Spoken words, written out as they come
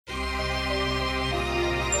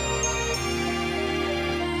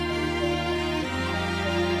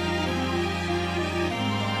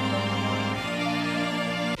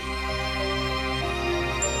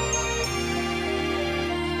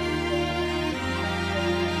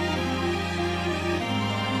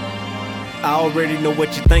I already know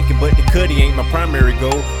what you're thinking, but the cutty ain't my primary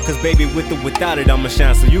goal. Cause baby, with or without it, I'ma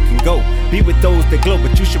shine so you can go. Be with those that glow,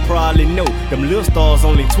 but you should probably know them little stars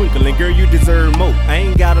only twinkle, and girl, you deserve more. I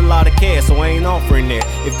ain't got a lot of cash, so I ain't offering that.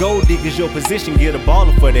 If gold digger's your position, get a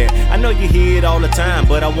baller for that. I know you hear it all the time,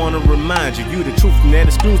 but I wanna remind you, you the truth from that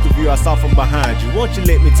exclusive view I saw from behind you. Won't you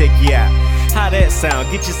let me take you out? How that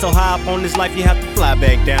sound? Get you so high up on this life you have to fly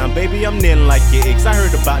back down. Baby, I'm kneeling like your ex. I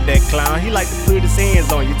heard about that clown. He like to put his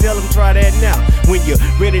hands on you. Tell him try that now. When you're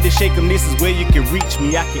ready to shake him, this is where you can reach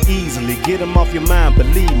me. I can easily get him off your mind,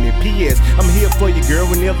 believe me. P.S. I'm here for you, girl,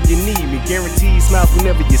 whenever you need me. Guaranteed smiles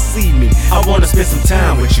whenever you see me. I wanna spend some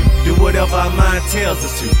time with you. Do whatever our mind tells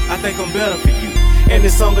us to. I think I'm better for you. And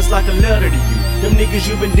this song is like a letter to you. Them niggas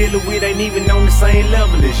you been dealing with ain't even on the same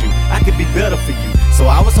level as you. I could be better for you. So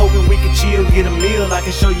I was hoping we could chill, get a meal. I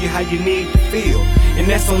can show you how you need to feel. And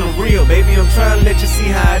that's on the real, baby. I'm trying to let you see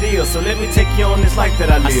how it is. So let me take you on this life that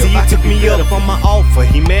I live. I see you took me up on my offer.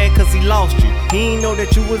 He mad cause he lost you. He ain't know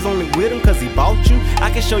that you was only with him cause he bought you. I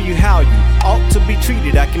can show you how you ought to be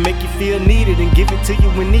treated. I can make you feel needed and give it to you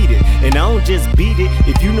when needed. And I don't just beat it.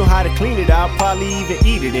 If you know how to clean it, I'll probably even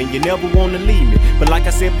eat it. And you never wanna leave me. But like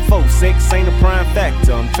I said before, sex ain't a prime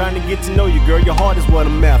factor. I'm trying to get to know you, girl. Your heart is what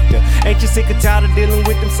I'm after. Ain't you sick or tired of dealing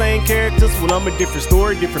with them same characters? Well, I'm a different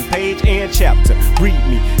story, different page and chapter. Read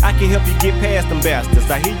me, I can help you get past them bastards.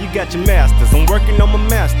 I hear you got your masters, I'm working on my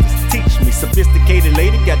masters. Teach me, sophisticated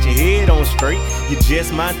lady, got your head on straight. You're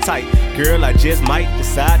just my type, girl, I just might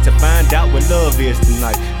decide to find out what love is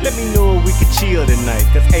tonight. Let me know if we could chill tonight,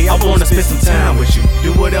 cause hey, I wanna spend some time with you.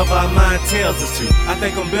 Do whatever our mind tells us to. I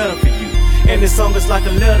think I'm better for you. And this song is like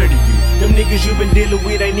a letter to you. Them niggas you been dealing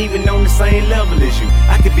with ain't even on the same level as you.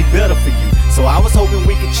 I could be better for you. So I was hoping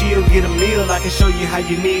we could chill, get a meal. I can show you how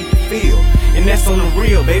you need to feel. And that's on the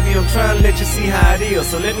real, baby. I'm trying to let you see how it is.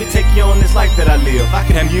 So let me take you on this life that I live. I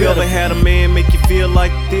can have you ever had a man make you feel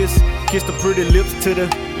like this? Kiss the pretty lips to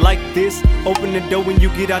the like this. Open the door when you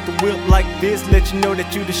get out the whip like this. Let you know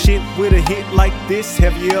that you the shit with a hit like this.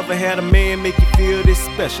 Have you ever had a man make you feel this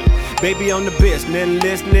special? Baby, I'm the best, nothing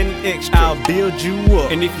less, nothing extra. I'll build you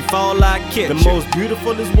up, and if you fall, I catch the most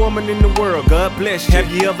beautifulest woman in the world. God bless you.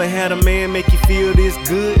 Have you ever had a man make you feel this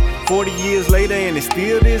good? 40 years later and it's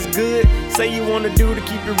still this good? Say you wanna do to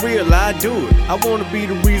keep it real, I do it. I wanna be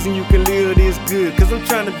the reason you can live this good. Cause I'm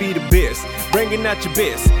trying to be the best, bringing out your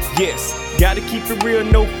best, yes. Gotta keep it real,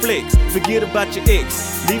 no flex. Forget about your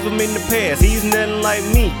ex, leave him in the past. He's nothing like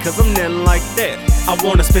me, cause I'm nothing like that. I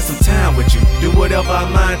wanna spend some time with you. Do whatever our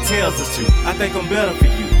mind tells us to. I think I'm better for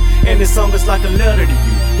you. And this song is like a letter to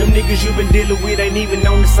you. Them niggas you been dealing with ain't even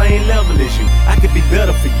on the same level as you. I could be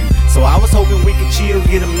better for you. So I was hoping we could chill,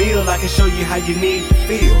 get a meal. I can show you how you need to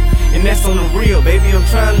feel. And that's on the real, baby. I'm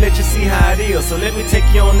trying to let you see how it is. So let me take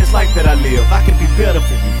you on this life that I live. I could be better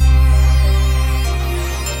for you.